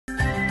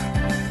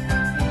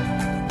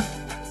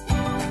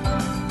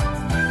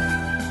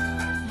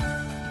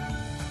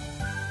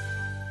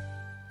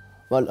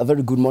Well, a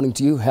very good morning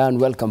to you and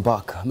welcome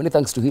back. Many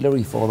thanks to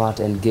Hillary for that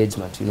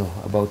engagement,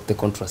 about the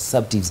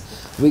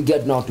contraceptives. We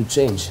get now to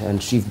change and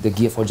shift the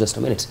gear for just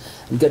a minute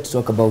and get to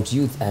talk about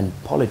youth and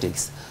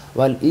politics.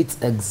 Well, it's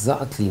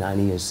exactly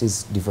 9 years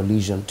since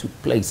devolution took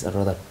place, or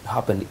rather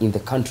happened in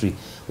the country.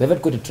 We have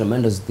had quite a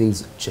tremendous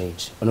things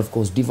change. And of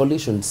course,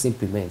 devolution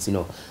simply means,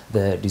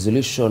 the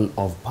dissolution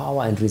of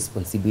power and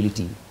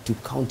responsibility to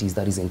counties,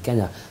 that is in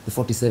Kenya, the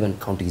 47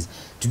 counties.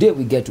 Today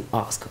we get to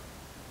ask,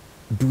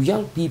 do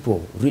young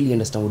people really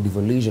understand what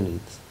devolution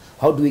is?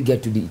 How do we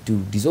get to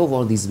dissolve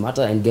all this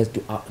matter and get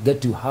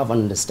to have an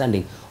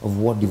understanding of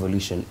what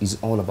devolution is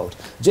all about?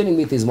 Joining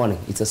me this morning,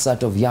 it's a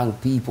set of young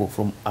people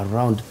from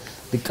around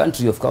the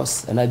country, of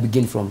course, and I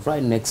begin from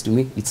right next to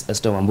me. It's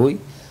Esther Wambui,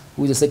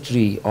 who is the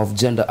Secretary of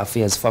Gender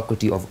Affairs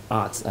Faculty of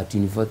Arts at the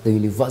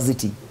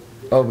University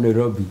of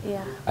Nairobi.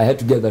 Yeah. I had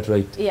to get that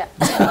right. Yeah.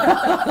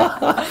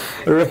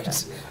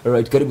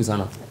 Right. Karibu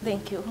sana.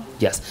 Thank you.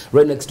 Yes.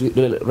 Right next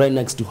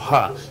to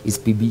her is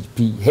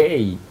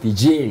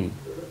Pijin.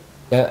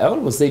 I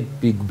almost said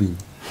Big B.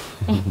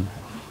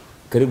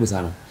 Karibu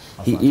sana.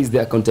 He is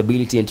the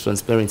Accountability and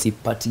Transparency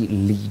Party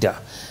leader.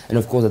 And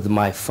of course, at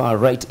my far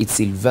right, it's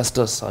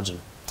Sylvester Surgeon,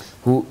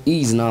 who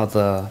is now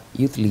the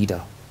youth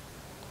leader,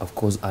 of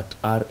course, at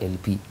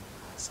RLP,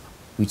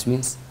 which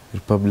means?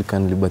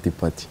 Republican Liberty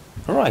Party.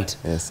 All right.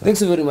 Yes, sir. Thanks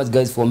so very much,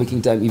 guys, for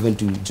making time even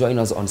to join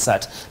us on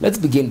set. Let's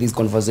begin this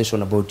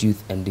conversation about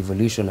youth and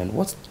devolution and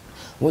what's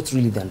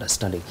really the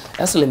understanding.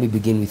 Esther, let me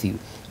begin with you.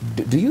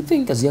 Do you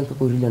think as young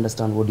people really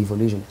understand what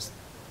devolution is?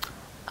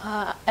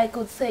 I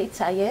could say it's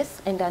a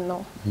yes and a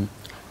no. Mm-hmm.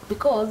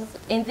 Because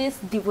in this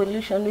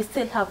devolution, we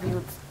still have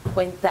youth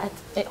when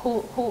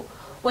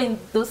when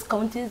those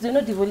counties,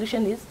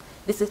 devolution is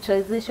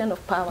decentralization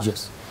of power.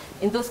 Yes.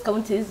 In those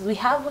counties, we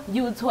have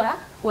youths who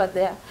are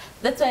there.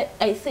 That's why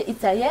I say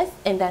it's a yes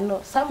and a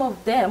no. Some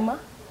of them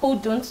who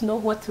don't know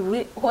what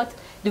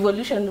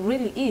devolution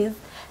really is,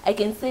 I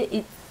can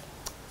say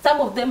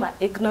some of them are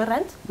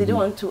ignorant, they don't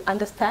want to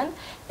understand.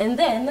 And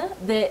then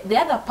the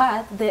other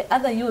part, the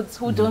other youths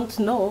who don't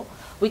know,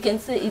 we can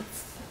say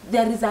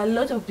there is a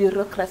lot of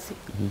bureaucracy.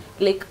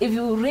 Like if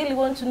you really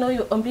want to know,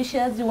 you're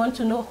ambitious, you want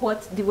to know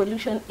what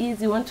devolution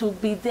is, you want to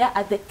be there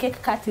at the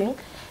cake cutting,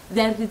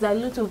 there is a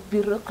lot of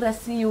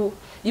bureaucracy. You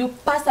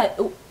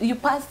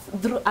pass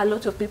through a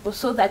lot of people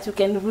so that you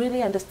can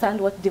really understand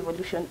what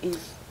devolution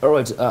is. All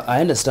right,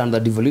 I understand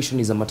that devolution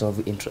is a matter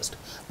of interest,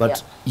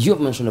 but you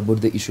have mentioned about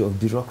the issue of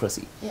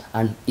bureaucracy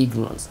and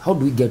ignorance. How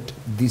do we get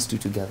these two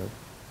together?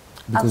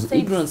 Because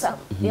ignorance...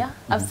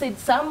 I've said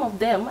some of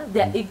them,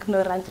 they're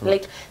ignorant.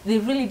 Right. Like, they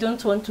really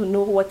don't want to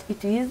know what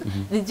it is.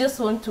 They just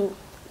want to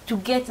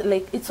get,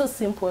 like, it's so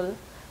simple.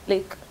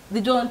 Like, they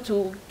don't want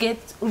to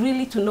get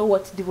really to know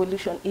what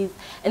devolution is.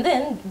 And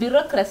then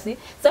bureaucracy,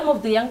 some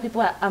of the young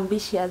people are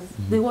ambitious.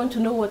 They want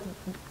to know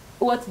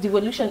what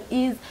devolution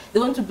is. They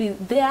want to be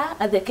there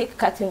at the cake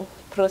cutting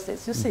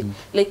process. You see,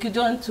 like you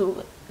don't want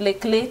to,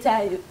 like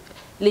later,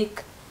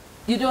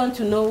 you don't want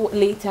to know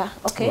later,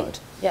 okay? Right.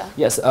 Yeah.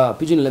 Yes,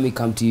 Pigeon, let me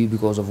come to you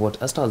because of what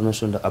Esther has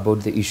mentioned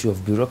about the issue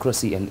of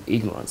bureaucracy and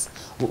ignorance.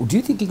 Do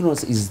you think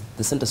ignorance is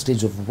the center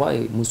stage of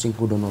why most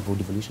people don't know about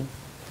devolution?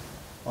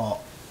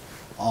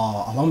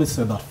 Allow me to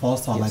say that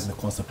first, I like the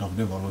concept of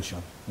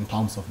devolution in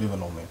terms of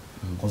development.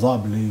 Because I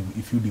believe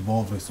if you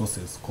devolve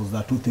resources, because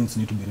there are two things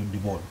need to be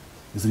devolved.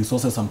 It's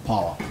resources and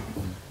power.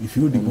 If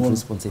you devolve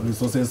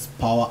resources,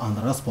 power, and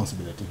the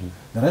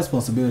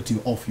responsibility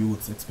of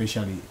youths,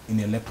 especially in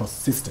the electoral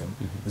system,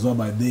 is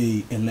whereby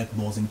they elect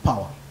those in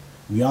power.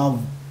 We have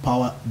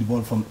power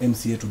devolved from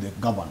MCA to the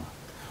governor.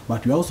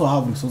 But we also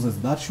have resources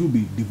that should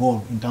be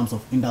devolved in terms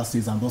of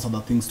industries and those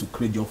other things to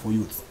create job for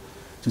youths.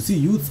 So see,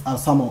 youths are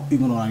somehow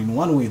ignorant in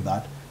one way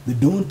that they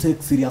don't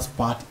take serious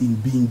part in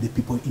being the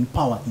people in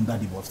power in that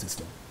devolved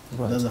system.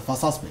 Right. That's the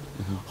first aspect.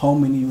 How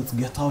many youths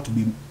get out to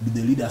be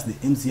the leaders, the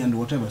MC and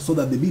whatever, so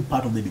that they be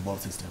part of the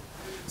devolved system.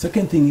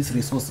 Second thing is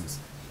resources.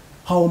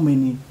 How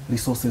many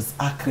resources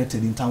are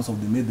created in terms of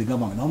the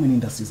government? How many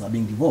industries are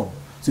being devolved?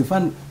 So you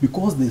find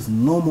because there's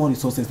no more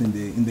resources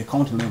in the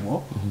county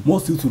level,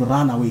 most youths will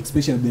run away,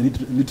 especially the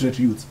literate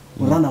youths,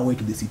 will run away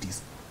to the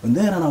cities. When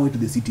they run away to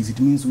the cities, it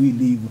means we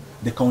leave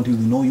the county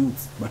with no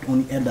youths, but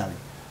only elderly.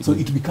 So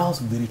it becomes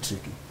very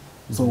tricky.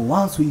 So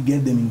once we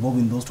get them involved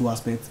in those two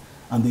aspects,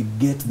 and they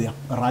get their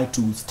right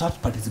to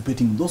start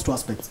participating in those two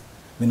aspects,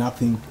 then I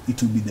think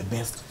it will be the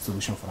best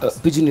solution for us.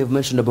 Pigeon, you have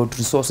mentioned about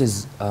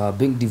resources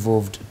being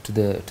devolved to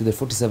the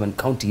 47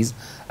 counties,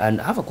 and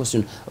I have a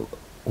question.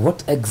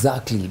 What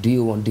exactly do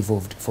you want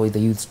devolved for the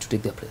youths to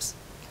take their place?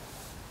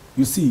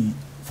 You see,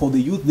 for the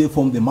youth, they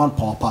form the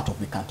manpower part of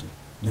the country.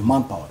 The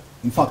manpower.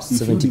 In fact,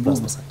 if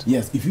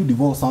you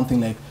devolve something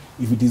like,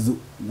 if it is,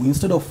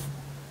 instead of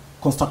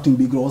constructing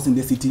big roads in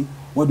the city,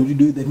 why do you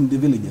do that in the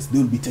villages? They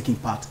will be taking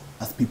part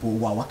as people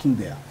who are working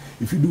there.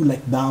 If you do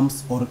like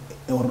dams or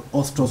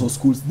hostels or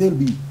schools, there will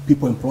be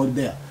people employed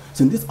there.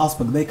 So in this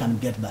aspect, they can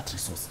get that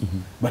resource.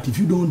 But if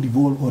you don't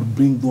devolve or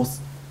bring those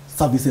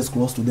services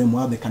close to them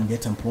where they can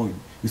get employed,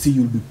 you see,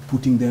 you'll be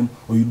putting them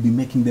or you'll be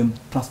making them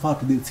transfer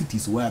to the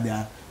cities where they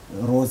are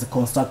roads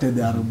constructed,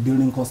 there are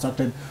building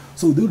constructed,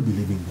 so they will be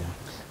living there.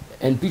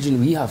 And Pigeon,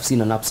 we have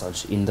seen an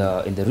upsurge in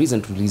the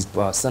recent released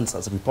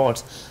census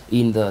reports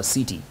in the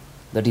city,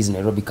 that is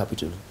Nairobi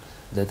capital,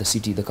 the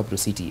capital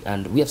city,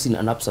 and we have seen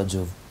an upsurge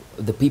of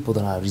the people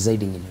that are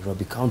residing in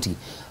Nairobi County.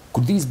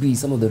 Could these be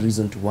some of the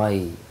reasons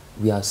why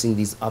we are seeing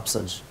this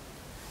upsurge?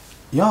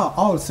 Yeah,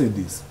 I will say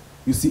this.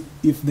 You see,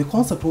 if the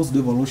concept of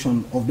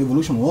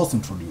devolution was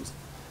introduced,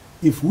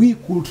 if we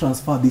could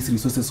transfer these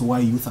resources why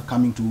youth are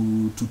coming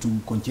to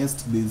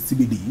congest the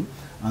CBD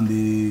and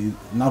the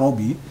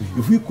Nairobi,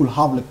 if we could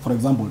have, like, for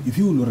example, if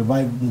you will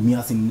revive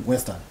Mumias in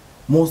Western,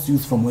 most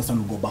youth from Western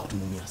will go back to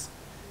Mumias.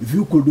 If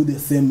you could do the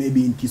same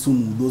maybe in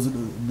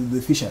Kisumu,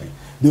 the fishery,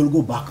 they will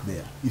go back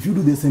there. If you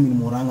do the same in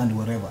Morang and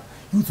wherever,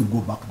 youth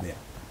will go back there.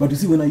 But you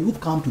see, when a youth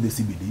come to the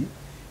CBD,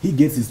 he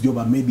gets his job,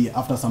 and maybe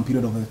after some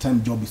period of the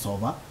time job is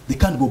over, they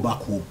can't go back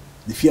home.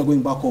 They fear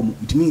going back home.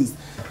 It means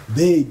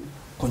they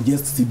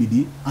congest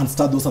CBD and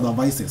start those other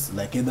vices,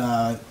 like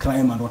either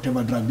crime and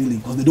whatever, drug dealing,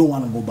 because they don't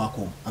want to go back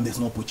home and there's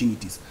no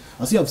opportunities.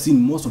 As you have seen,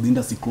 most of the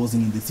industry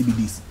closing in the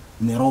CBDs,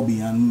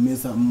 Nairobi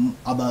and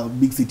other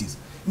big cities,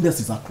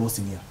 industries are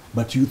closing here,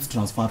 but youth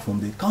transferred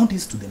from the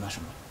counties to the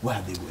national. Where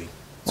are they going?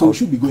 So we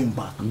should be going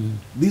back.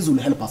 This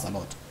will help us a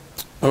lot.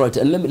 All right,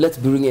 and let's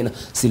bring in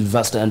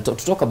Sylvester and to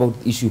talk about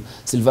the issue.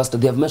 Sylvester,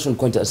 they have mentioned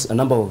quite a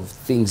number of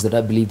things that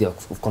I believe they are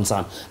of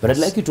concern, but I'd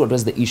like you to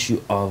address the issue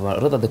of,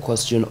 rather the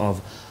question of,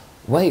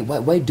 why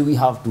do we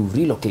have to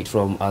relocate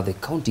from the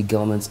county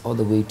governments all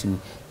the way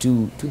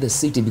to the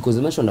city? Because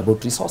they mentioned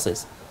about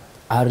resources.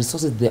 Are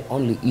resources the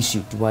only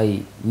issue to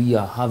why we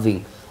are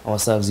having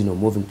ourselves,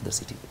 moving to the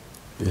city?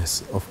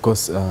 Yes, of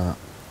course.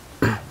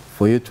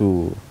 For you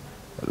to,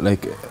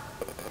 like,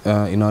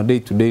 in our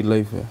day-to-day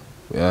life,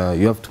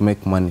 you have to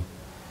make money.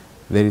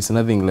 There is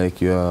nothing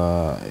like you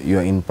are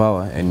in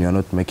power and you are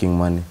not making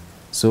money.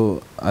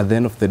 So at the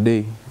end of the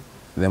day,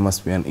 there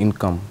must be an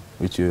income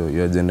which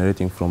you are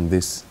generating from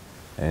this,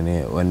 and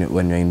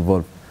when you're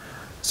involved.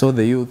 So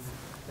the youth,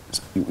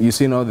 you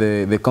see now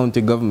the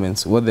county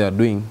governments, what they are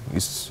doing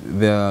is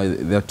they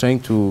are trying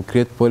to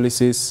create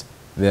policies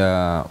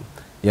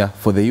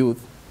for the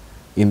youth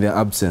in their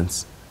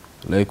absence.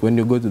 Like when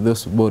you go to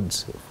those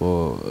boards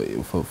for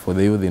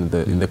the youth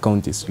in the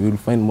counties, you will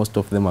find most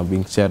of them are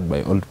being chaired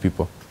by old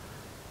people.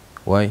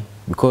 Why?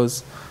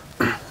 Because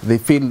they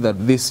feel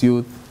that these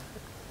youth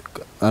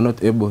are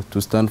not able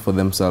to stand for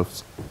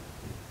themselves.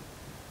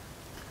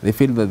 They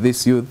feel that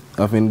these youth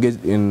have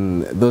engaged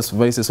in those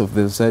vices of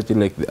the society,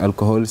 like the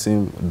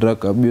alcoholism,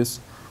 drug abuse,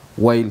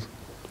 while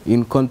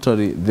in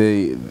contrary,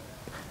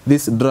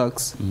 these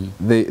drugs,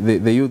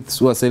 the youths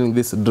who are selling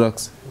these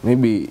drugs,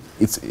 maybe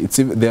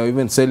they are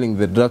even selling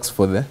the drugs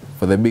for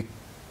the big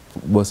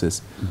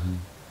bosses.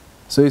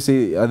 So you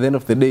see, at the end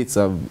of the day, it's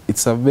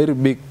a very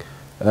big,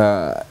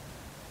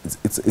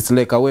 it's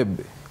like a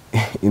web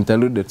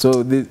interluded.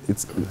 So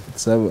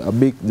it's a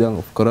big junk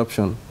of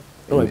corruption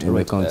in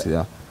the country.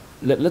 Yeah.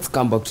 Let's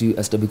come back to you,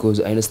 Esther,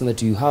 because I understand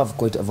that you have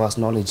quite a vast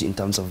knowledge in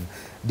terms of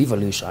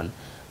devolution,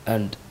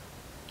 and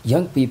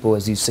young people,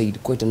 as you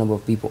said, quite a number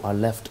of people are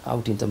left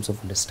out in terms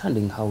of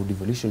understanding how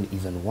devolution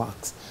even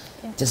works.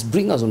 Yeah. Just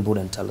bring us on board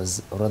and tell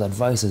us, or rather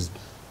advise us,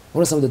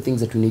 what are some of the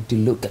things that we need to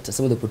look at,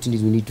 some of the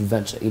opportunities we need to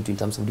venture into in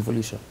terms of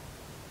devolution?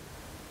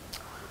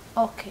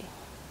 Okay.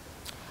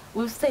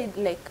 We've said,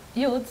 like,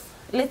 youths,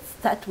 let's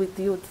start with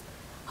youth.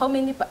 How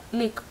many,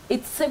 like,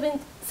 it's 70%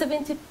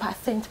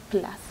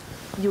 plus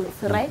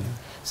youth, right?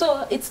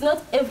 So it's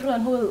not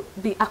everyone who will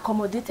be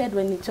accommodated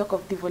when you talk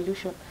of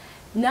devolution.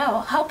 Now,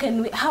 how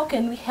can we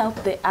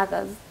help the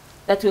others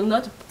that will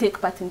not take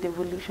part in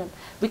devolution?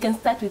 We can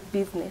start with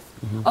business,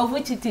 of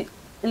which it is,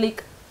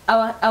 like,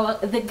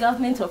 the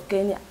government of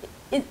Kenya,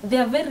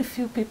 there are very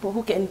few people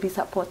who can be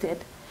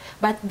supported,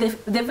 but the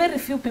very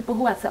few people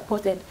who are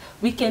supported,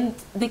 they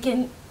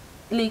can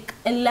like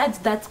enlarge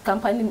that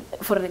company.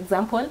 For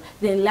example,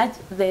 they enlarge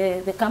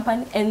the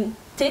company and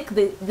take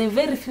the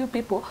very few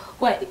people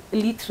who are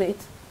literate,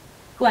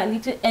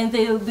 and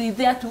they will be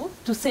there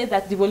to say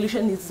that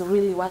devolution is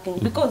really working,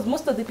 because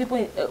most of the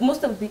people,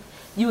 most of the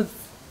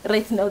youth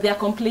right now, they are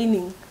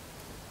complaining.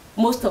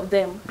 Most of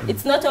them.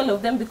 It's not all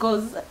of them,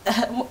 because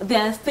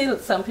there are still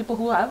some people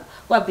who have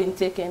been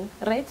taken,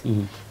 right?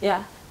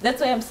 Yeah,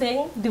 that's why I'm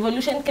saying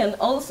devolution can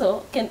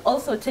also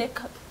take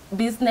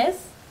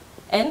business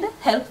and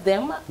help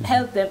them,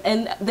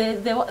 and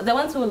the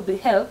ones who will be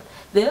helped,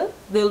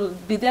 they'll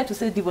be there to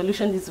say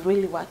devolution is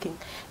really working.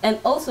 And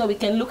also we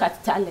can look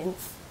at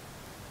talents,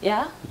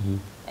 yeah.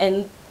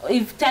 And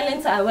if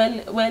talents are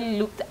well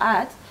looked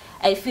at,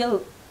 I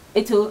feel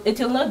it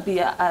will not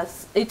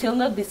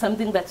be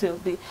something that will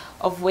be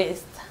of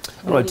waste.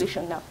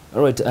 Devolution now.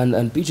 All right,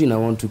 and Pigeon, I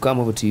want to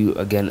come over to you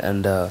again,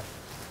 and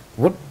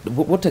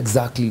what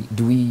exactly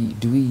do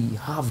we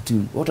have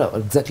to, what are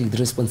exactly the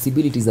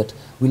responsibilities that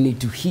we need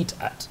to hit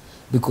at?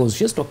 Because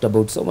she has talked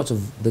about so much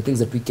of the things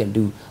that we can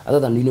do, other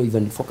than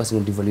even focusing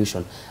on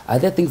devolution. Are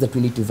there things that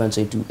we need to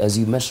venture into, as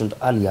you mentioned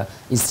earlier,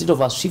 instead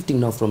of us shifting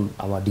now from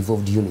our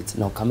devolved units,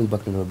 now coming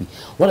back to Nairobi?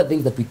 What are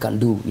things that we can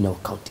do in our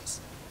counties?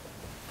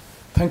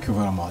 Thank you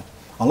very much.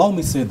 Allow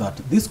me to say that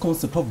this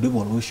concept of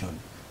devolution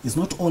is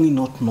not only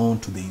not known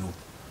to the youth,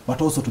 but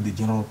also to the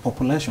general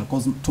population.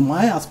 Because to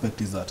my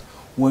aspect is that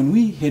when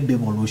we hear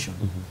devolution,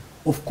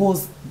 of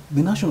course,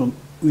 the national,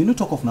 we don't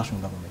talk of national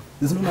government.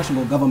 There's no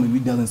national government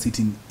which doesn't sit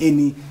in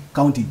any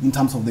county in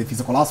terms of the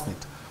physical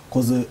aspect.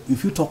 Because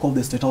if you talk of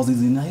the state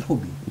houses in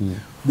Nairobi,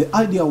 the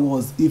idea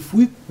was if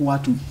we were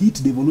to hit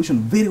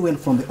devolution very well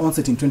from the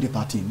onset in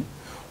 2013,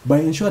 by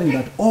ensuring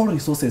that all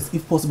resources,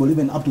 if possible,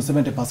 even up to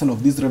 70%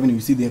 of this revenue, you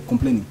see they're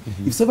complaining.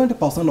 If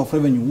 70% of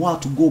revenue were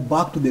to go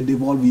back to the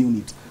devolve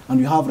unit, and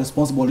you have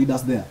responsible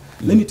leaders there,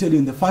 let me tell you,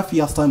 in the 5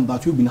 years' time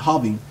that we've been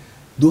having,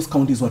 those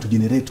counties were to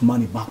generate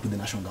money back to the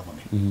national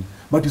government.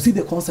 But you see,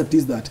 the concept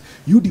is that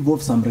you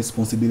devolve some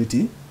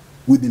responsibility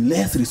with the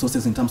less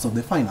resources in terms of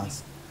the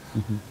finance.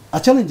 A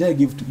challenge I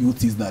give to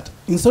youth is that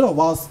instead of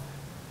us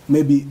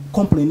maybe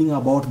complaining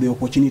about the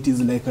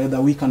opportunities, like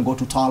either we can go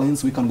to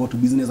talents, we can go to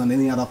business and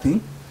any other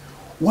thing,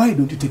 why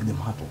don't you take the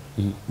mantle?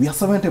 We are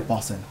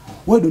 70%.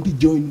 Why don't you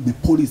join the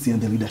policy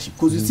and the leadership?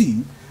 Because you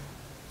see,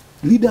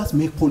 leaders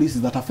make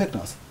policies that affect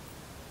us.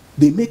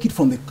 They make it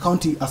from the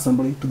county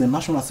assembly to the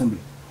national assembly.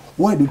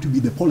 Why don't you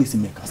be the policy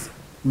makers?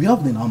 We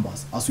have the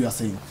numbers, as we are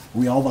saying.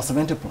 We are over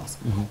 70 plus.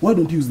 Why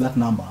don't you use that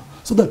number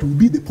so that we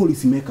be the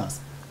policy makers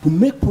to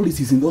make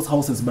policies in those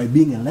houses by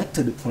being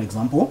elected, for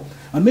example,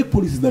 and make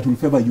policies that will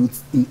favor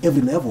youth in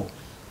every level.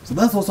 So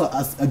that's also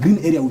as a green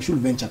area we should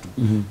venture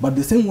to. But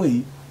the same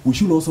way, we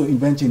should also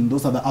invent in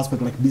those other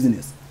aspects like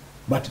business.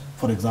 But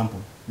for example,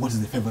 what is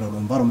the favorable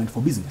environment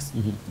for business?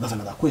 That's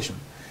another question.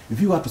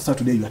 If you were to start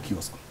today your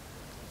kiosk,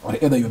 or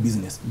either your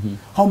business,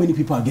 how many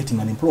people are getting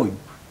unemployed?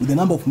 With the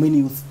number of many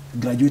youth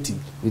graduating.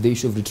 With the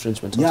issue of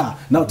retrenchment. Yeah.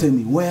 Now tell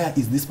me, where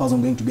is this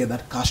person going to get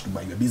that cash to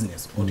buy your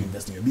business or to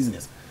invest in your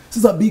business? This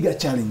is a bigger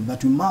challenge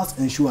that we must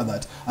ensure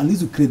that at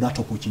least we create that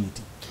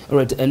opportunity. All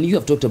right, and you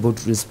have talked about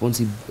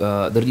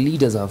the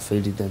leaders have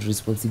failed in their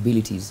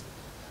responsibilities.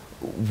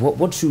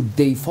 What should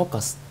they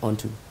focus on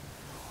to?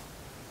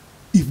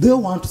 If they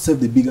want to serve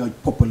the bigger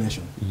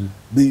population,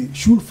 they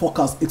should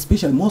focus,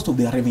 especially most of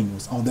their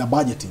revenues or their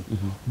budgeting,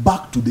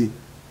 back to the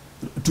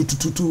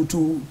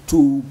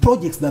to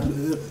projects that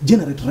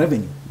generate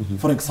revenue.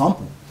 For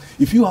example,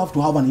 if you have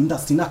to have an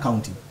industry in a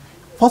county,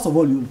 first of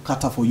all, you'll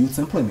cater for youth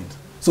employment.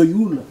 So you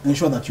will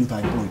ensure that youth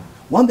are employed.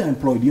 When they're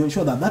employed, you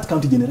ensure that that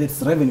county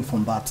generates revenue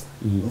from that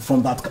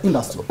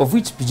industry. Of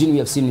which, Eugene, we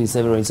have seen in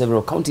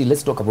several counties.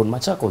 Let's talk about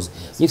Machakos.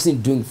 We've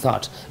seen doing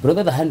that. But on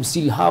the other hand, we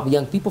still have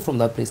young people from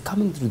that place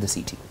coming through the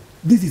city.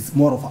 This is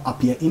more of a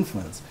peer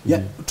influence.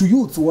 Yeah, to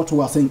youth, what we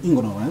are saying,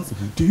 ignorance,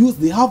 to youth,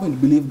 they haven't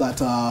believed that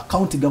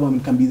county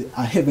government can be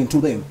a heaven to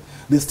them.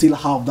 They still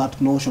have that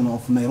notion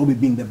of Nairobi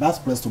being the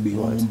best place to be,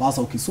 or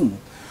Mombasa or Kisumu.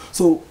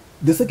 So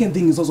the second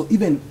thing is also,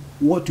 even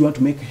what you want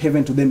to make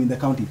heaven to them in the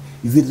county,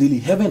 is it really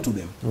heaven to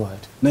them?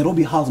 Right.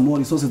 Nairobi has more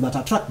resources that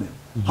attract them.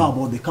 How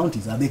about the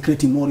counties? Are they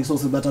creating more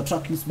resources that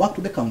attract youth back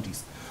to the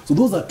counties? So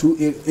those are two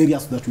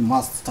areas that we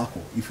must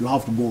tackle if you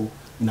have to go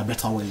in a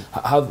better way.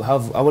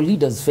 Have our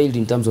leaders failed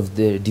in terms of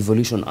the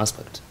devolution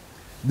aspect?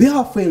 They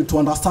have failed to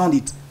understand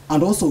it,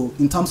 and also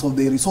in terms of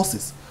the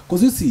resources.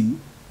 Because you see,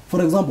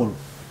 for example,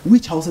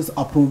 which houses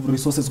approve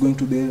resources going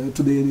to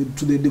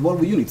the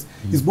devolved units?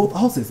 It's both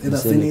houses, either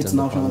Senate,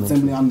 National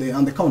Assembly,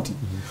 and the county.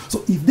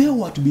 So if they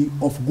were to be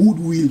of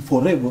goodwill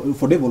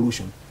for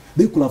devolution,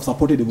 they could have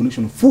supported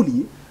devolution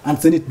fully and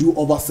Senate do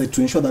oversight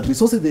to ensure that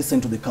resources they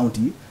send to the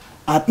county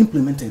are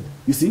implemented,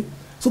 you see,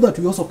 so that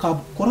we also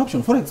curb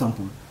corruption. For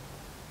example,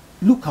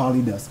 look our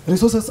leaders.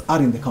 Resources are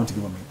in the county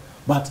government,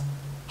 but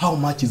how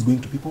much is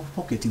going to people's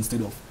pocket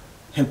instead of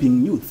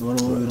helping youth or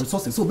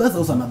resources? So that's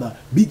also another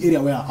big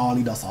area where our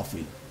leaders have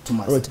failed.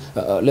 Right.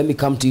 Let me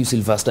come to you,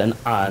 Sylvester,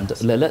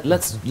 and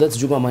let's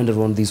zoom our mind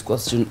around this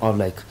question of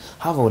like,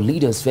 have our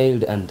leaders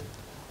failed, and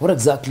what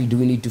exactly do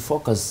we need to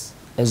focus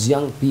as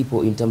young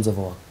people in terms of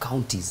our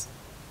counties?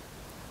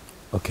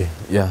 Okay,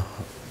 yeah,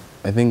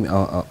 I think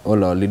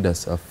all our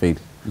leaders have failed.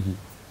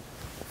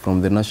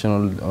 From the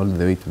national all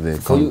the way to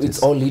the For counties. You, it's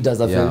all leaders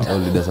have failed? Yeah, all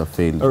leaders have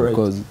failed.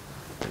 Because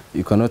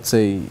you cannot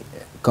say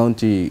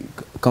county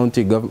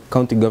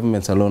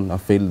governments alone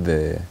have failed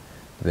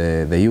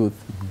the youth,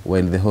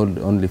 while they hold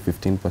only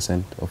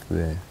 15% of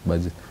the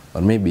budget.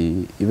 Or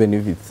maybe even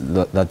if it's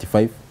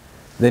 35,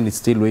 then it's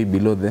still way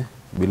below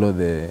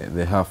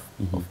the half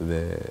of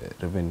the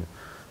revenue.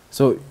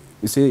 So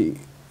you see,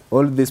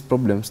 all these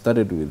problems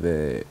started with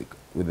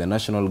the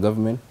national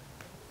government,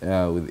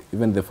 with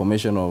even the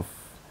formation of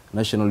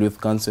National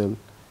Youth Council,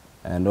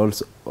 and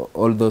also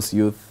all those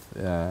youth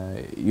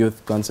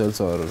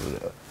councils or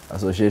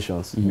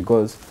associations,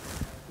 because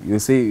you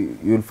see,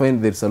 you'll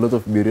find there's a lot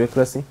of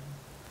bureaucracy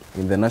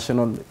in the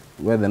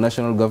where the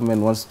national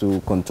government wants to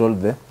control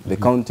the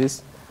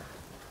counties,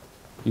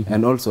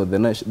 and also the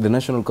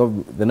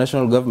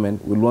national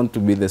government will want to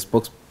be the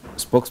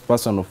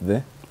spokesperson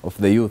of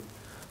the youth.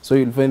 So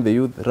you'll find the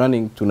youth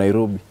running to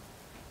Nairobi,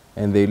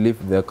 and they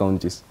leave their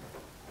counties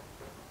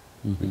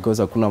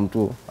because hakuna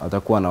mtu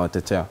atakuwa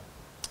anawatetea.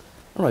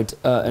 All right,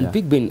 and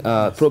Big Ben,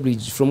 probably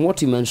from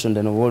what you mentioned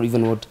and or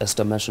even what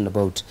Esther mentioned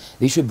about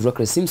the issue of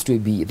bureaucracy seems to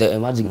be the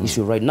emerging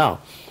issue right now.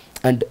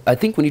 And I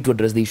think we need to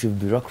address the issue of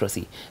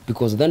bureaucracy,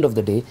 because at the end of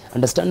the day,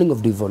 understanding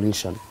of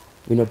devolution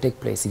will not take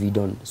place if we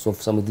don't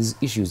solve some of these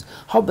issues.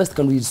 How best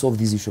can we solve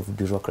this issue of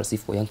bureaucracy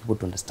for young people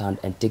to understand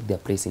and take their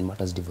place in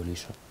matters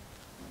devolution?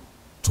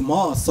 To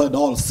my side,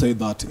 I'll say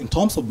that in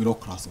terms of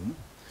bureaucracy,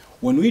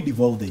 when we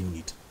devolve the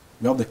unit,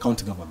 we have the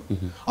county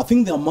government. I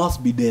think there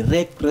must be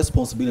direct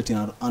responsibility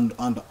and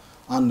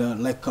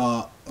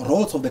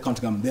roles of the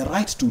county government, the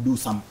right to do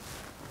some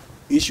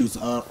issues,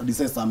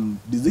 some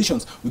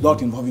decisions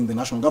without involving the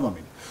national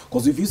government.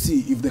 Because if you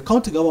see, if the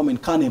county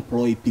government can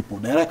employ people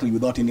directly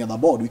without any other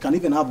board, we can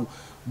even have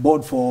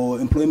board for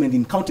employment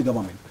in county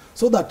government,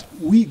 so that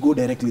we go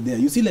directly there.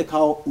 You see, like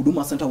how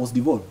Huduma Center was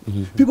devolved.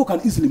 People can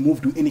easily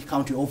move to any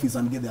county office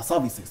and get their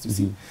services, you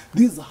see.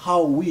 This is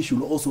how we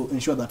should also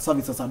ensure that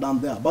services are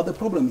done there. But the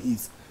problem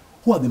is,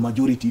 who are the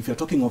majority? If you're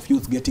talking of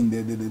youth getting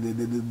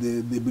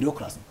the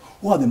bureaucracy,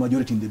 who are the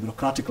majority in the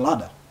bureaucratic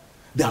ladder?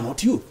 They are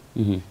not youth.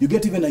 You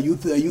get even a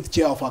youth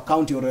chair of a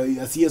county or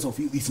a CS of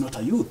youth, it's not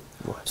a youth.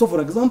 Right. So for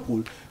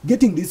example,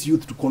 getting this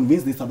youth to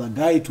convince this other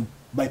guy to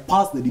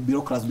bypass the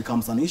bureaucracy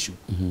becomes an issue.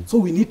 So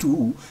we need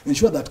to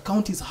ensure that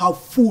counties have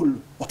full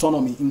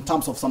autonomy in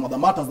terms of some of the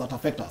matters that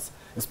affect us,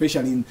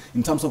 especially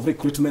in terms of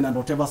recruitment and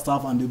whatever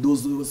stuff, and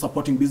those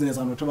supporting business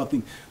and whatever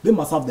thing. They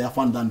must have their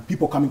fund than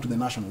people coming to the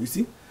national, you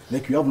see?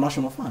 Like you have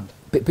national fund.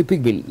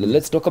 Big Ben,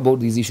 let's talk about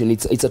this issue.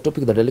 It's a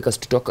topic that I like us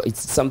to talk.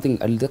 It's something,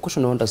 the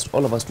question I want us,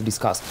 all of us to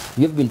discuss.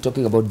 We have been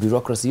talking about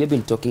bureaucracy. We have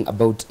been talking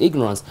about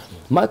ignorance.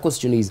 My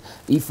question is,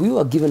 if we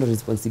were given a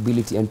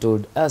responsibility and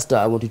told, Esther,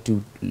 I want you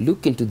to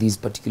look into this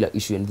particular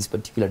issue and this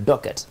particular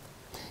docket,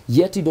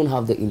 yet you don't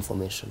have the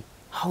information,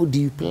 how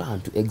do you plan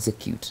to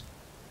execute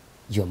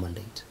your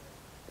mandate?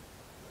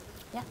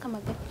 Yeah, come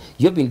again.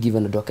 You have been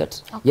given a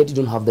docket, yet you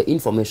don't have the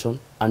information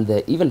and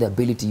even the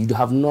ability. You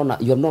have no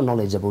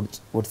knowledge about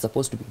what's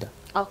supposed to be done.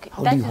 Okay.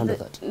 How do you handle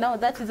that? No,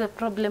 that is a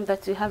problem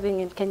that we're having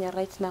in Kenya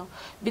right now,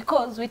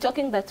 because we're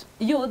talking that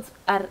youths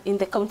are in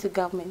the county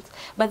government,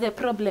 but the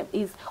problem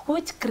is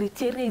which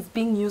criteria is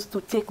being used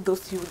to take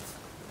those youths.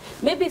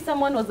 Maybe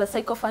someone was a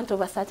sycophant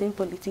of a certain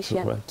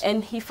politician,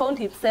 and he found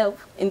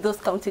himself in those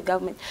county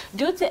government.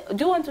 Do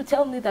you want to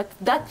tell me that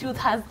that youth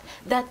has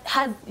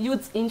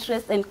youth's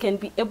interest and can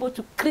be able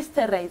to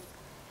crystallize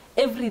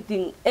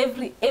everything,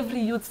 every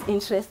youth's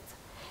interest?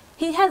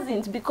 He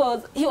hasn't,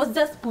 because he was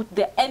just put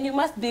there, and you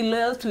must be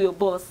loyal to your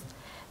boss.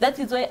 That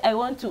is why I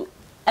want to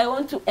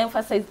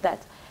emphasize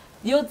that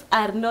youths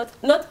are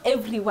not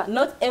everyone,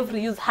 not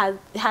every youth has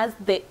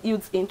the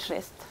youth's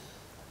interest.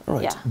 All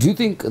right. Yeah. Do you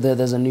think that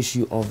there's an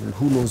issue of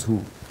who knows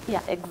who?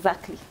 Yeah,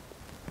 exactly.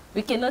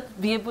 We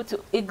cannot be able to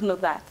ignore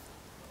that.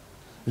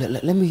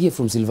 Let me hear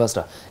from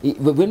Sylvester.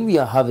 When we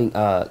are having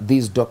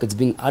these dockets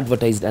being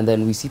advertised and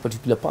then we see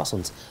particular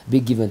persons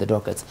being given the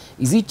dockets,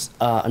 is it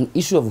an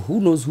issue of who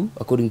knows who,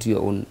 according to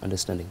your own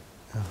understanding?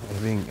 I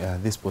think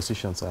these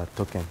positions are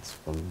tokens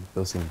from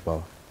those in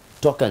power.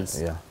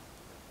 Tokens? Yeah.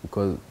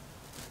 Because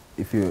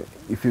if you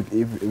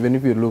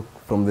look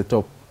from the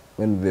top,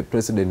 when the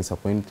president is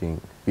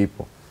appointing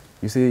people,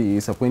 you see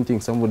he's appointing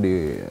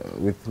somebody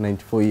with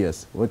 94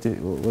 years. What do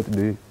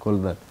you call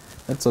that?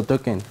 That's a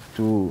token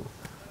to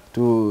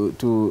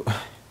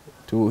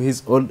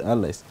his old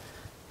allies.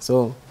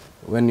 So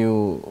when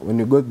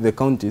you go to the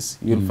counties,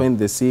 you'll find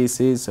the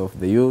CSAs of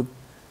the youth.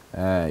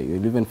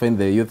 You'll even find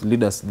the youth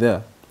leaders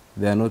there.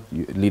 They are not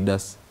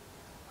leaders.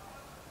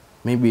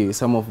 Maybe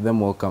some of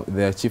them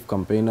they are chief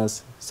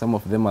campaigners. Some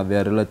of them are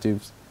their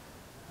relatives.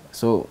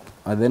 So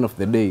at the end of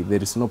the day,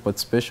 there is no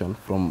participation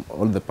from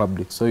all the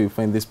public. So you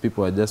find these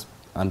people are just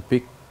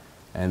unpicked,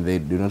 and they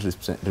do not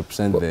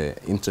represent the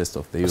interest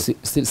of the youth.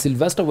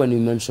 Sylvester, when you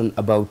mentioned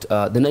about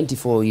the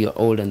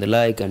 94-year-old and the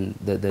like, and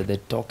the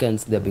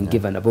tokens they've been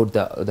given about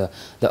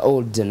the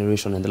old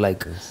generation and the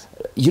like,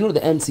 you know, the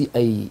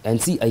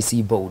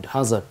NCIC board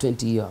has a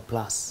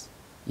 20-year-plus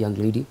young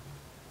lady.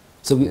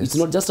 So it's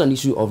not just an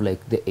issue of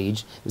like the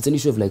age; it's an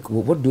issue of like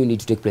what do we need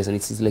to take place, and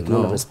it's like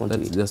no, respond to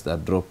it. That's just a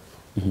drop.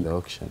 The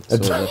auction, so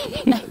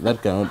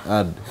that cannot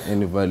add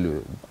any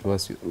value to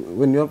us.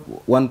 When you have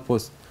one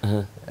post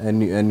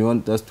and you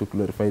want us to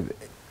clarify,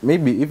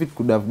 maybe if it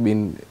could have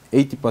been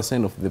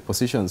 80% of the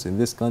positions in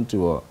this country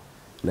were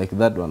like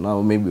that one,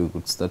 now maybe we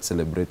could start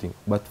celebrating.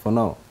 But for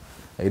now,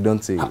 I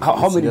don't see.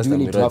 How many do we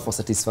need to have for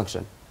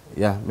satisfaction?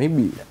 Yeah,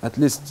 maybe at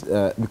least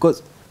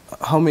because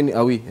how many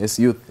are we as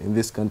youth in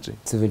this country?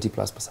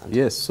 70+%.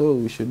 Yes, so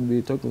we should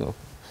be talking of.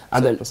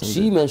 And then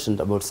she mentioned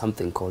about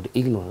something called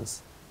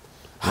ignorance.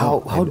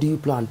 How do you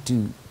plan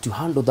to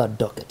handle that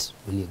docket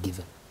when you're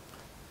given?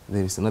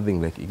 There is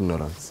nothing like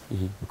ignorance,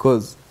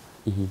 because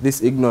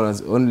this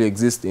ignorance only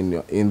exists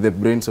in the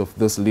brains of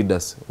those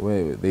leaders,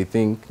 where they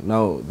think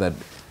now that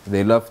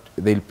they'll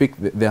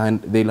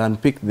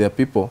unpick their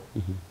people,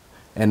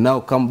 and now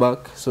come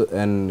back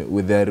and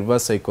with their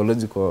reverse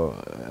psychological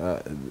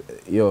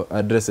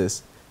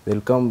addresses,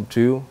 they'll come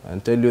to you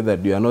and tell you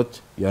that you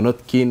are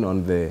not keen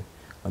on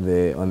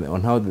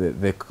how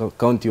the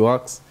county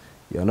works.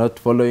 you are not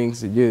following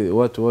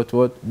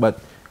what. But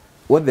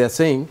what they are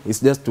saying is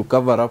just to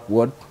cover up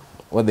what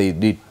they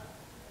did.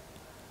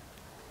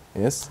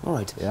 Yes. All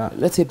right. Yeah.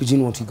 Let's hear,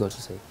 Pidgin, what you got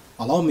to say.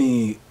 Allow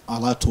me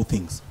highlight two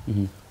things.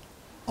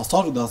 I'll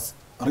start with this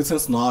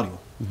recent scenario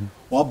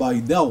whereby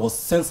there was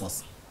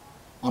census,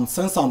 and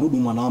census and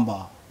Huduma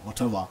number,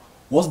 whatever,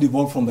 was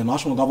devolved from the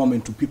national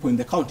government to people in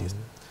the counties.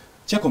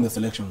 Check on the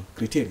selection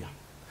criteria.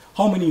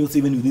 How many youths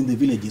even within the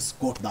villages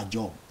got that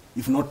job,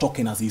 if not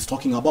talking as he's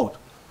talking about?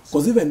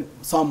 Because even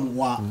some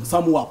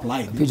who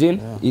applied.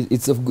 Pidgin,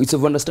 it's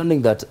of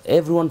understanding that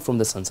everyone from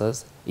the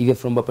census, even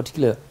from a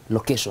particular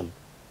location,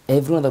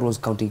 everyone that was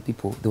counting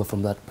people, they were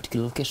from that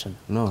particular location.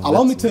 No.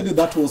 Allow me to tell you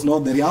that was not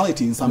the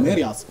reality in some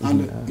areas.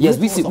 And Yes,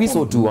 we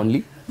saw two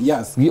only.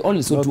 Yes. We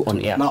only saw two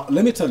on air. Now,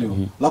 let me tell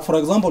you, like for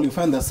example, you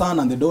find the son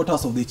and the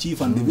daughters of the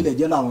chief and the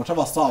village elder and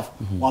whatever stuff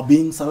were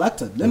being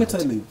selected. Let me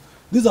tell you,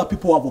 these are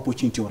people who have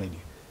opportunity already.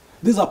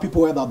 These are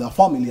people where their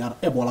family are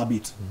able a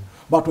bit.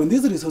 But when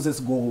these resources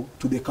go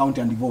to the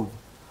county and devolve,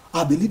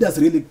 are the leaders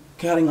really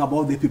caring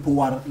about the people who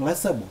are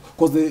less able?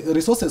 Because the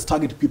resources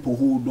target people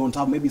who don't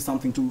have maybe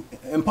something to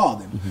empower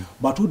them.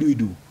 But what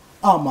do?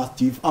 I'm a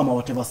chief, I'm a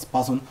whatever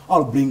person,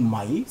 I'll bring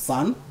my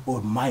son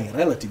or my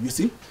relative, you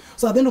see?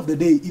 So at the end of the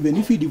day, even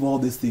if we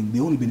devolve this thing, they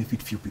only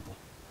benefit few people.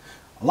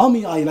 Allow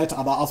me to highlight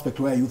other aspect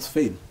where youth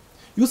fail.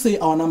 You say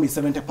our number is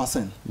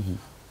 70%.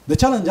 The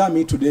challenge I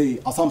made today,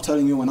 as I'm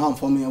telling you when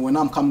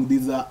I'm coming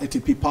with this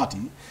ATP party,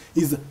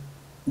 is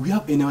we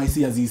have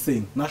NYC, as he's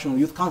saying, National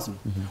Youth Council.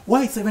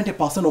 Why is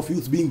 70% of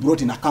youth being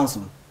brought in a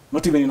council,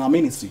 not even in our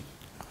ministry?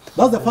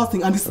 That's the first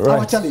thing, and it's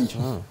our challenge.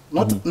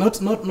 Not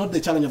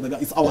the challenge of the guy,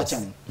 it's our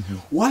challenge.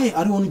 Why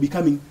are we only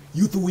becoming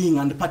youth wing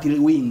and party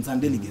wings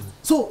and delegates?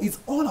 So it's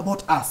all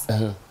about us.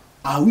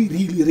 Are we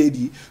really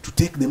ready to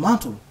take the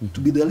mantle, to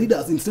be the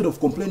leaders instead of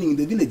complaining in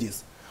the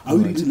villages? Are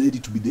we really ready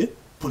to be the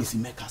policy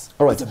makers?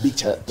 All right. It's a big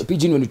challenge.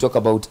 Pidgin, when you talk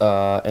about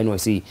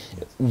NYC,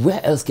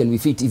 where else can we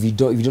fit if you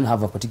don't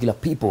have a particular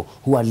people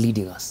who are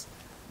leading us?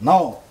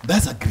 Now,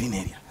 that's a green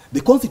area.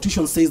 The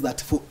Constitution says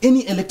that for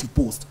any elective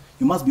post,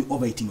 you must be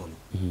over 18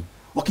 only.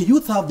 Okay,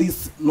 youth have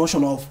this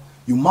notion of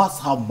you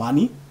must have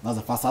money, that's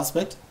the first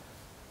aspect,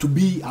 to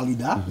be a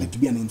leader, like to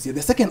be an MCA.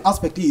 The second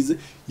aspect is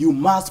you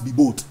must be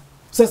bought.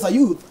 So as a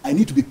youth, I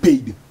need to be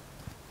paid.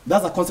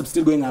 That's a concept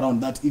still going around,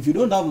 that if you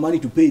don't have money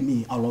to pay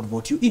me, I'll not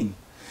vote you in.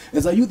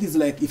 As a youth, is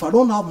like, if I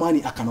don't have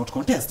money, I cannot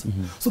contest.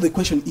 So the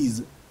question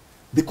is,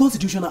 the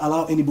Constitution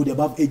allow anybody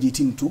above age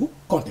 18 to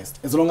contest,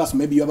 as long as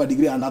maybe you have a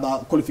degree and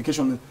other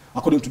qualification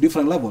according to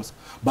different levels.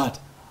 But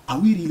are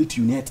we really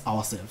to unite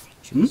ourselves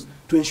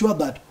to ensure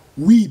that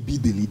we be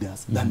the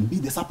leaders than be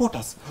the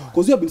supporters?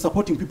 Because we have been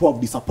supporting people who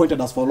have disappointed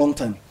us for a long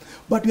time,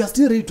 but we are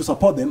still ready to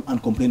support them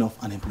and complain of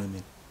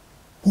unemployment.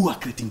 Who are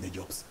creating the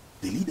jobs?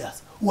 The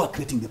leaders. Who are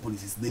creating the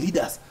policies? The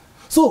leaders.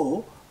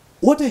 So,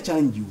 what I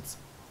challenge youths,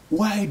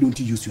 why don't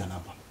you use your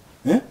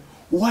number?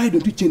 Why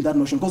don't you change that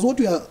notion? Because what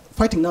we are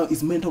fighting now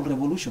is mental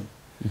revolution.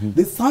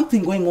 There's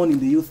something going on in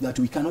the youth that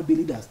we cannot be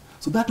leaders.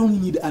 So that only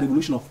need a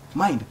revolution of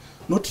mind,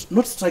 not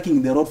striking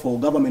in the road for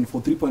government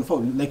for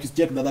 3.4, like you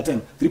checked the other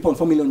time,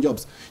 3.4 million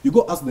jobs. You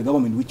go ask the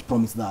government which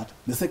promised that.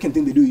 The second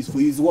thing they do is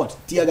for is what?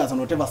 Tear gas and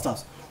whatever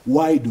stuff.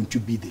 Why don't you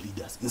be the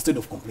leaders instead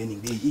of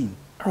complaining day in?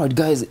 All right,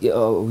 guys, we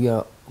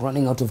are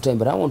running out of time,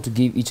 but I want to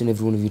give each and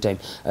every one of you time.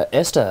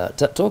 Esther,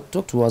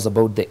 talk to us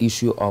about the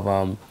issue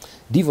of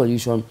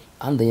devolution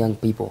and the young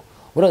people.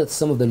 What are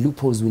some of the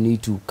loopholes we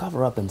need to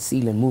cover up and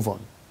seal and move on?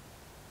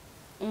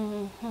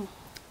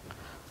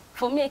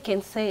 For me, I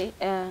can say,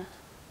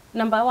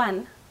 number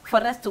one, for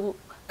us to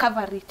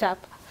cover it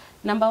up,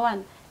 number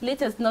one,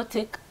 let us not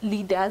take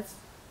leaders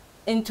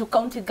into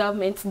county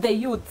governments, the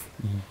youth.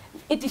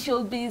 It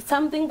should be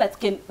something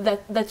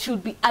that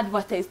should be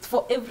advertised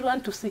for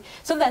everyone to see,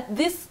 so that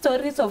these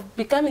stories of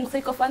becoming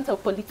sycophants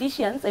of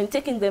politicians and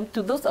taking them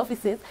to those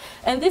offices,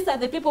 and these are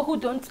the people who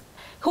don't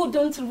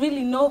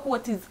really know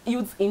what is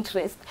youth's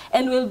interest,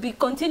 and will be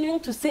continuing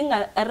to sing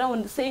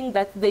around saying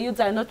that the youths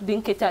are not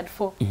being catered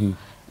for.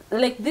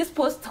 Like this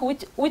post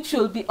which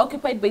should be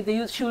occupied by the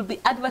youth should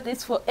be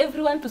advertised for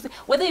everyone to see,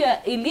 whether you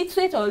are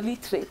illiterate or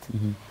literate.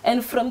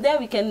 And from there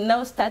we can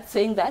now start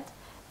saying that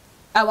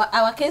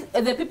our case,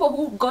 the people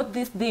who got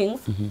these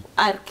things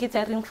are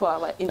catering for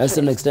our interests.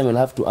 As next time I'll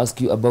have to ask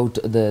you about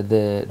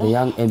the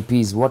young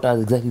MPs. What are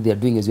exactly they are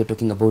doing as we're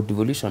talking about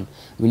devolution?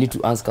 We need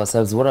to ask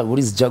ourselves, what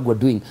is Jaguar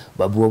doing?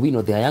 Babu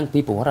Awino, they are young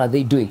people, what are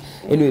they doing?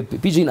 Anyway,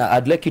 Pidgin,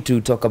 I'd like you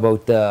to talk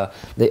about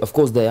of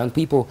course the young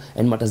people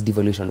and matters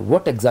devolution.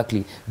 What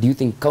exactly do you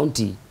think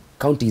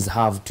counties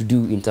have to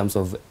do in terms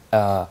of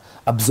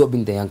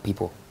absorbing the young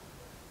people?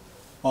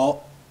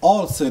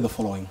 I'll say the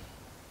following.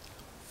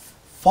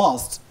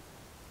 First,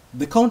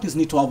 the counties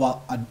need to have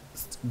a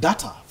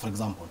data, for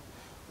example.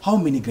 How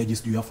many graduates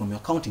do you have from your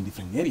county in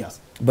different areas?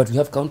 But we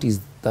have counties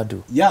that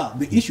do. Yeah,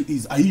 the issue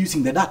is, are you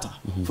using the data?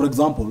 For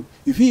example,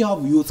 if we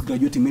have youths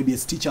graduating maybe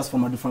as teachers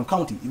from a different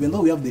county, even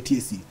though we have the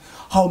TSC,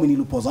 how many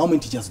loopholes, how many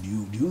teachers do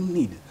you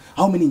need?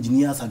 How many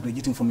engineers are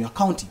graduating from your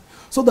county?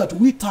 So that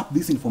we tap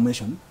this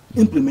information,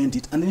 implement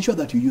it, and ensure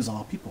that you use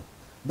our people.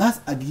 That's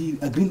a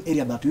green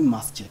area that we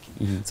must check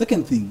in.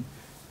 Second thing,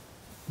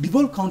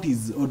 devolved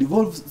counties or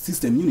devolved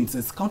system units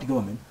as county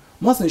government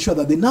must ensure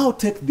that they now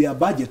take their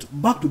budget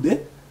back to the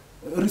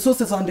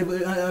resources and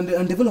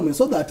development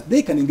so that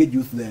they can engage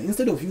youth there.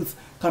 Instead of youth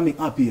coming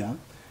up here,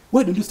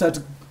 why don't you start,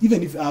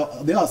 even if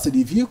they are said,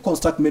 if you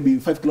construct maybe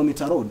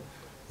 5-kilometer road,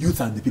 youth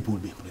are the people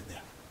will be employed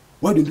there.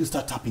 Why don't you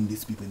start tapping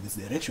these people in this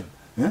direction?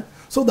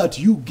 So that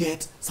you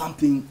get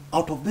something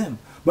out of them.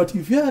 But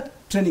if you are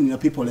training your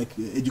people, like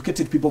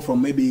educated people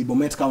from maybe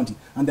Bomet County,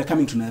 and they're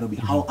coming to Nairobi,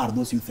 how are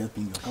those youth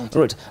helping your county?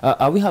 Right.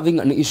 Are we having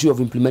an issue of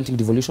implementing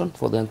devolution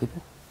for the young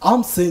people?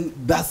 I'm saying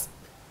that's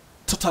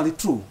totally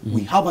true.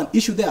 We have an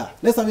issue there.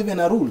 Let's have even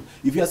a rule.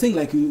 If you are saying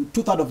like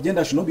 2/3 of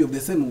gender should not be of the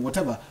same,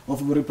 whatever,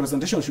 of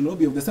representation should not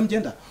be of the same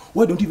gender,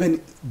 why don't you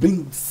even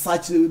bring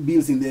such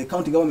bills in the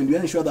county government? We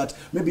ensure that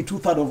maybe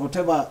 2/3 of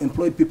whatever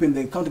employed people in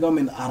the county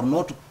government are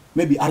not,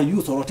 maybe are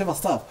youth or whatever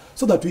stuff,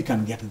 so that we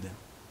can get them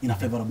in a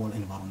favorable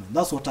environment.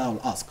 That's what I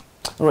will ask.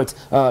 All right,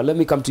 let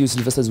me come to you,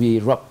 Sylvester, as we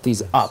wrap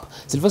these up.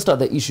 Sylvester,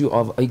 the issue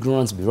of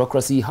ignorance,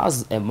 bureaucracy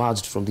has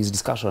emerged from this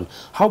discussion.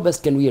 How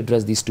best can we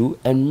address these two?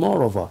 And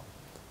moreover,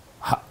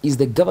 is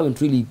the government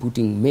really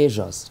putting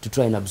measures to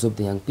try and absorb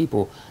the young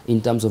people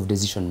in terms of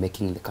decision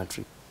making in the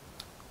country?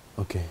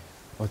 Okay,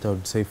 what I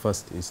would say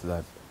first is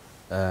that,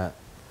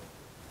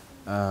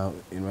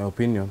 in my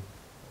opinion,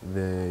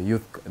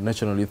 the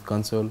National Youth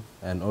Council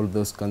and all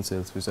those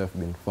councils which have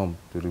been formed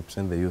to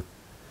represent the youth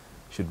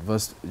should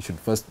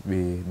first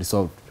be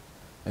dissolved.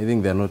 I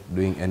think they are not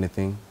doing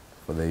anything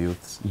for the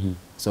youths.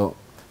 So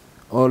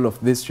all of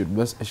this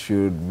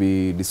should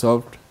be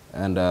dissolved,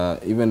 and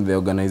even the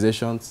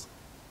organizations,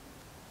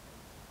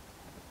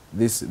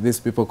 these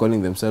people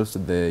calling themselves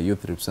the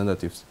youth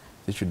representatives,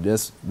 they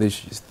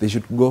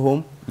should go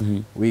home.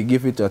 We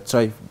give it a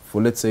try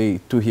for, let's say,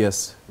 2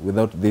 years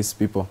without these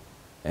people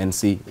and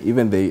see.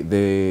 Even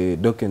the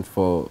document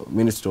for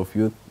Ministry of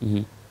Youth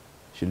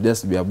should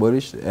just be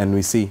abolished, and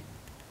we see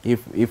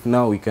if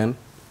now we can,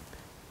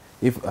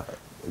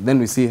 then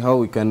we see how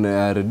we can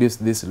reduce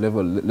this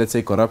level, let's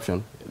say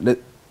corruption.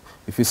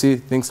 If you see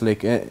things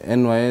like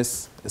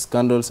NYS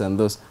scandals and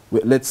those,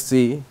 let's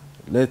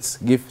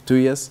give 2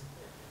 years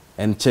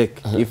and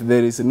check. If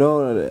there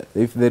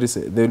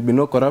will be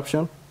no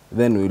corruption,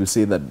 then we will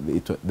see that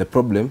the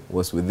problem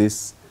was with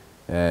these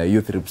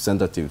youth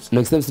representatives.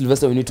 Next time,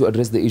 Sylvester, we need to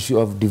address the issue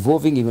of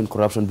devolving even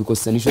corruption, because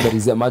it's an issue that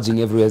is emerging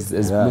everywhere,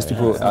 as most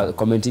people are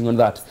commenting on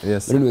that.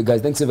 Yes. But anyway,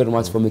 guys, thanks so very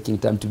much for making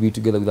time to be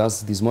together with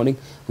us this morning.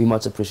 We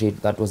much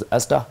appreciate. That was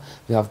Esther,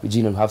 we have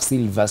Eugene, and we have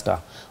Sylvester,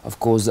 of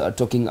course,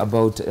 talking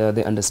about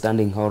the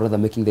understanding, or rather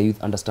making the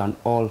youth understand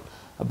all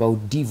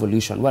about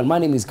devolution. Well, my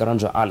name is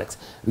Karanja Alex.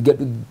 We get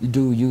to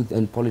do youth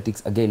and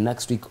politics again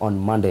next week on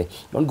Monday.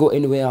 Don't go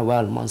anywhere.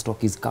 Well, Man's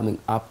Talk is coming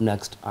up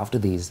next after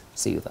these.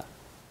 See you there.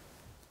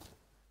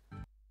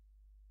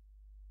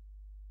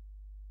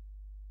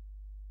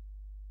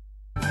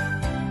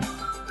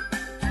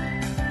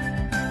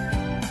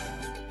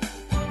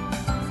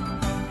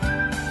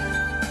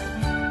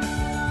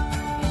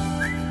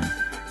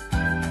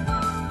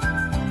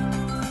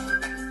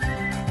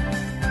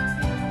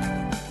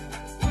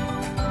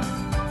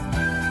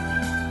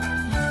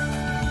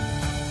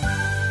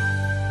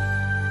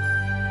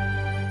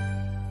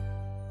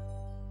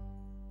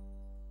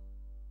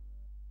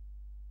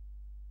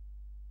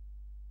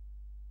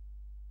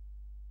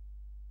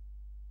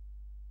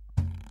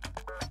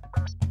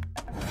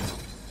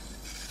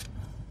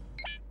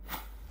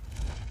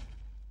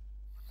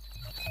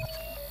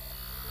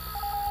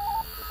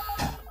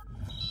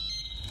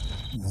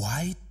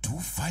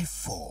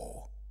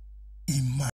 Y254.